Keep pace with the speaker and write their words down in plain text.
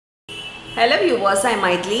Hello viewers, I am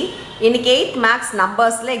Maithili. In 8 max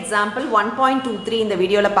numbers example 1.23 இந்த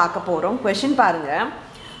வீடியோல பார்க்க போறோம். Question பாருங்க.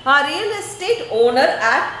 A real estate owner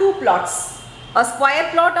had two plots. A square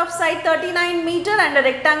plot of side 39 meter and a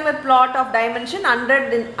rectangular plot of dimension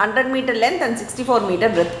 100 meter length and 64 meter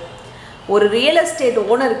breadth. ஒரு real estate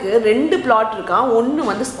ownerக்கு ரெண்டு plot இருக்கான். ஒன்னு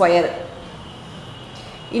வந்து square.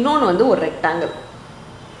 இன்னொன்னு வந்து ஒரு rectangle.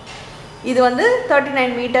 இது வந்து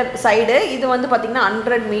 39 மீட்டர் சைடு, இது வந்து பார்த்தீங்கன்னா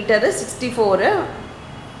 100 metre 64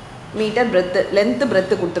 metre breadth length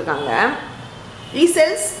breadth கொடுத்துருக்காங்க. He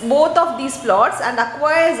sells both of these plots and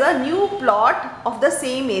acquires a new plot of the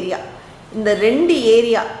same area. இந்த ரெண்டு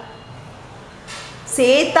ஏரியா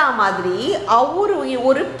சேத்தா மாதிரி அவர்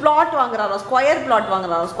ஒரு plot வாங்குறாரோ, square plot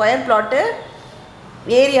வாங்குறாரோ. Square plot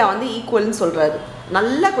area வந்து ஈக்குவல்னு சொல்கிறாரு.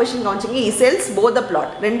 நல்ல question கவனிச்சிங்க. He sells both the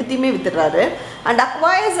plot, ரெண்டுத்தையுமே வித்துடுறாரு. And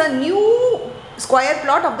acquires a new square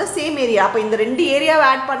plot of the same area. அப்போ இந்த ரெண்டு ஏரியாவை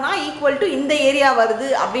ஆட் பண்ணால் ஈக்குவல் டு இந்த ஏரியா வருது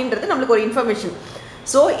அப்படின்றது நம்மளுக்கு ஒரு information.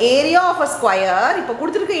 So area of a square இப்போ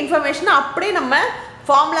கொடுத்துருக்க இன்ஃபர்மேஷனை அப்படியே நம்ம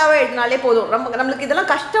ஃபார்முலாவை எழுதினாலே போதும். நம்மளுக்கு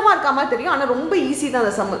இதெல்லாம் கஷ்டமாக இருக்க மாதிரி தெரியும், ஆனால் ரொம்ப ஈஸி தான்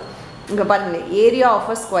அந்த சம்மு. இங்கே பாருங்கள், area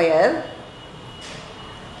of a square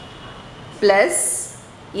plus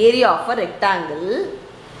area of a rectangle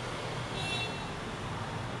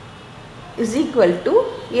is equal to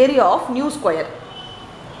area of new square.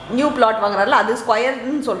 New plot வாங்குறாருல, அது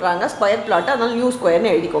ஸ்கொயர்னு சொல்கிறாங்க, ஸ்கொயர் பிளாட், அதனால நியூ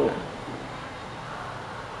ஸ்கொயர்னு எழுதிக்கோங்க.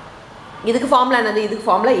 இதுக்கு ஃபார்முலா என்னது? இதுக்கு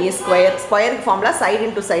ஃபார்முலா ஏ ஸ்கொயர். ஸ்கொயருக்கு formula side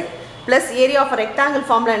into side plus area of rectangle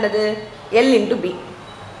formula என்னது? L into B.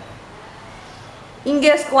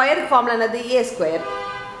 இங்கே ஸ்கொயருக்கு ஃபார்முலா என்னது? ஏ ஸ்கொயர்.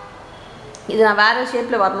 இது நான் வேறு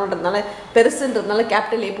ஷேப்பில் வரணுன்றதுனால பெருசுன்றதுனால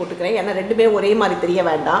கேபிட்டல் ஏ போட்டுக்கிறேன், ஏன்னா ரெண்டுமே ஒரே மாதிரி தெரிய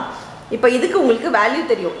வேண்டாம். இப்போ இதுக்கு உங்களுக்கு வேல்யூ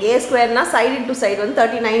தெரியும். ஏ ஸ்கொயர்னா சைடு இன்டூ சைடு வந்து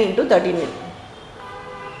 39 இன்டூ 39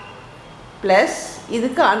 ப்ளஸ்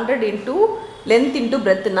இதுக்கு 100 இன்டூ லென்த் இன்டூ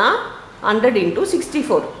பிரெத்னா 100 இன்டூ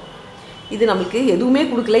 64. இது நம்மளுக்கு எதுவுமே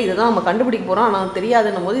கொடுக்கல, இதை தான் நம்ம கண்டுபிடிக்க போகிறோம். ஆனால்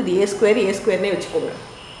தெரியாதுன்னும் போது இது ஏ ஸ்கொயர்னே வச்சுக்கோங்க.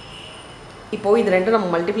 இப்போது இது ரெண்டும்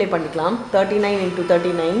நம்ம மல்டிப்ளை பண்ணிக்கலாம். 39 into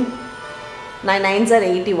 39, 9 9s are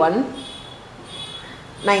 81,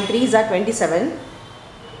 9 3s are 27,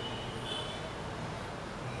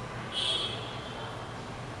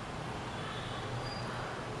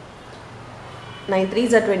 9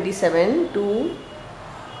 3s are 27, 2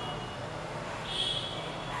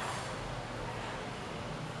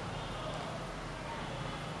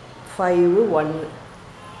 5 1.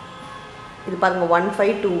 இது பாருங்க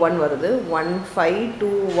 1521 வருது.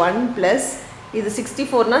 1521 ப்ளஸ் இது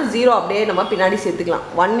 64னா 0 அப்படியே நம்ம பின்னாடி சேர்த்துக்கலாம்.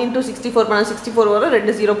 1 இன்டூ 64 பண்ணால் 64 வரும்,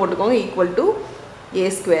 2 0 போட்டுக்கோங்க, ஈக்குவல் டு ஏ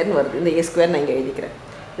ஸ்கொயர்னு வருது. இந்த ஏ ஸ்கொயர் நான் இங்கே எழுதிக்கிறேன்.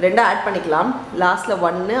 ரெண்டும் ஆட் பண்ணிக்கலாம். லாஸ்ட்டில்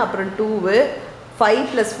 1 அப்புறம் 2 5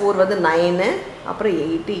 + 4 வந்து 9 அப்புறம்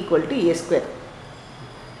 8 ஈக்குவல் டு ஏ ஸ்கொயர்.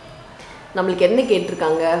 நம்மளுக்கு என்ன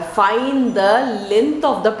கேட்டிருக்காங்க? Find the length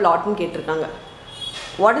of the பிளாட்னு கேட்டிருக்காங்க.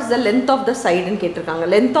 What is the length of the சைடுன்னு கேட்டிருக்காங்க.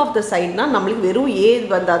 லென்த் ஆஃப் த சைடுனா நம்மளுக்கு வெறும் ஏ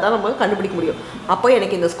வந்தால் தான் நம்ம கண்டுபிடிக்க முடியும். அப்போ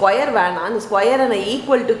எனக்கு இந்த ஸ்கொயர் வேணாம், இந்த ஸ்கொயரை நான்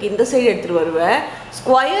ஈக்குவல் டுக்கு இந்த சைடு எடுத்துகிட்டு வருவேன்.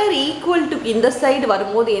 ஸ்கொயர் ஈக்குவல் டுக்கு இந்த சைடு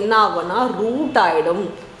வரும்போது என்ன ஆகும்னா ரூட் ஆகிடும்.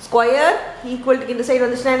 ஸ்கொயர் ஈக்குவல் டுக்கு இந்த சைடு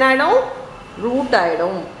வந்துச்சுன்னா என்ன ஆகிடும்? ரூட்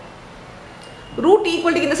ஆகிடும். ரூட்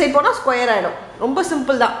ஈக்குவல் டு இந்த சைட் போனால் ஸ்கொயர் ஆகிடும். ரொம்ப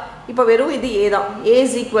சிம்பிள் தான். இப்போ வெறும் இது ஏ தான். ஏ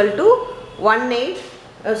இஸ் ஈக்குவல் டு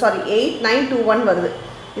 8921 வருது.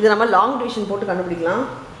 இது நம்ம லாங் டிவிஷன் போட்டு கண்டுபிடிக்கலாம்.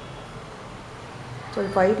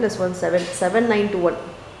 5 + 1 7, 7921.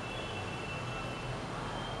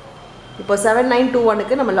 இப்போ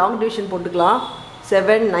 7921க்கு நம்ம லாங் டிவிஷன் போட்டுக்கலாம்.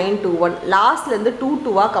 7921 லாஸ்ட்லேருந்து 2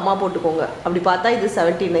 2 கம்மா போட்டுக்கோங்க. அப்படி பார்த்தா இது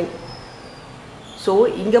 79. ஸோ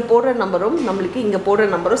இங்கே போடுற நம்பரும் நம்மளுக்கு இங்கே போடுற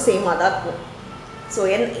நம்பரும் சேமாக தான் இருக்கும். ஸோ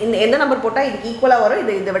எந்த நம்பர் போட்டால் இதுக்கு ஈக்குவலாக வரும்,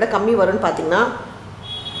 இதை விட கம்மி வரும்னு பார்த்தீங்கன்னா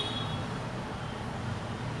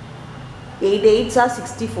 8 8s are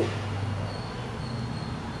 64.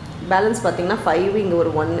 பேலன்ஸ் பார்த்தீங்கன்னா 5, இங்கே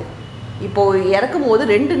ஒரு 1. இப்போது இறக்கும் போது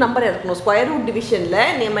 2 நம்பர் இறக்கணும். ஸ்கொயர் ரூட் டிவிஷனில்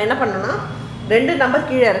நம்ம என்ன பண்ணணும்னா 2 நம்பர்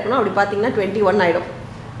கீழே இறக்கணும். அப்படி பார்த்தீங்கன்னா 21 ஆகிடும்.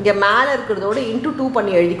 இங்கே மேலே இருக்கிறதோடு இன்ட்டு 2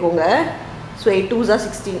 பண்ணி எழுதிக்கோங்க. So 8 2s are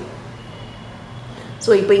 16.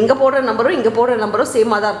 ஸோ இப்போ இங்கே போடுற நம்பரும் இங்கே போடுற நம்பரும்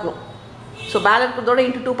சேமாக தான் இருக்கணும். ஸோ மேலே இருக்கிறதோட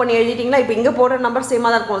இன்ட்டு 2 பண்ணி எழுதிட்டிங்களா? இப்போ இங்கே போடுற நம்பர் சேமாக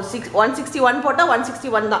தான் இருக்கும். 161 போட்டால்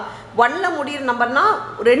 161 தான். 1ல் முடிகிற நம்பர்னா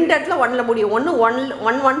 2 இடத்துல 1ல் முடியும். 1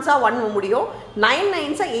 1s 1 முடியும், 9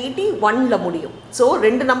 9s 81ல் முடியும். ஸோ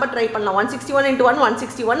 2 நம்பர் ட்ரை பண்ணலாம். 161 × 1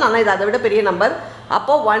 161, ஆனால் இது அதை விட பெரிய நம்பர்.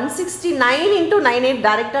 அப்போது 169 × 98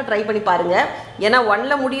 டேரெக்டாக ட்ரை பண்ணி பாருங்கள். ஏன்னா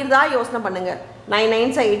 1ல் முடிகிறதா யோசனை பண்ணுங்கள். 9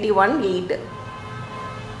 9s 81, 8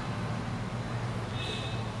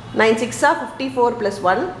 9 6 54 +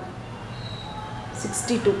 1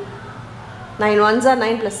 62, 9 1s are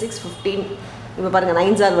 9 + 6 15. இப்போ பாருங்கள்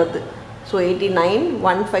 9s are வருது. ஸோ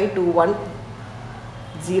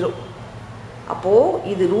 891521 அப்போது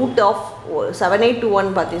இது ரூட் ஆஃப்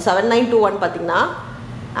 7821 பார்த்திங்க 7921 பார்த்திங்கன்னா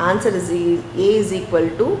answer is A is equal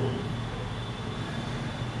to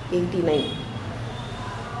 89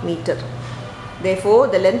 metre. therefore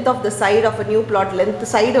the length of the side of a new plot, length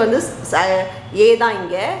side வந்து A தான்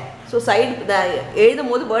இங்கே. ஸோ சைடு எழுதும்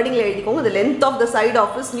போது வேர்டிங்கில் எழுதிக்கோங்க the length of the side of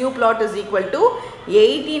this new plot is equal to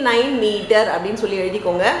 89 metre அப்படின்னு சொல்லி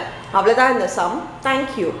எழுதிக்கோங்க. அவ்வளோதான் இந்த சம்.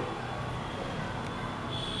 தேங்க்யூ.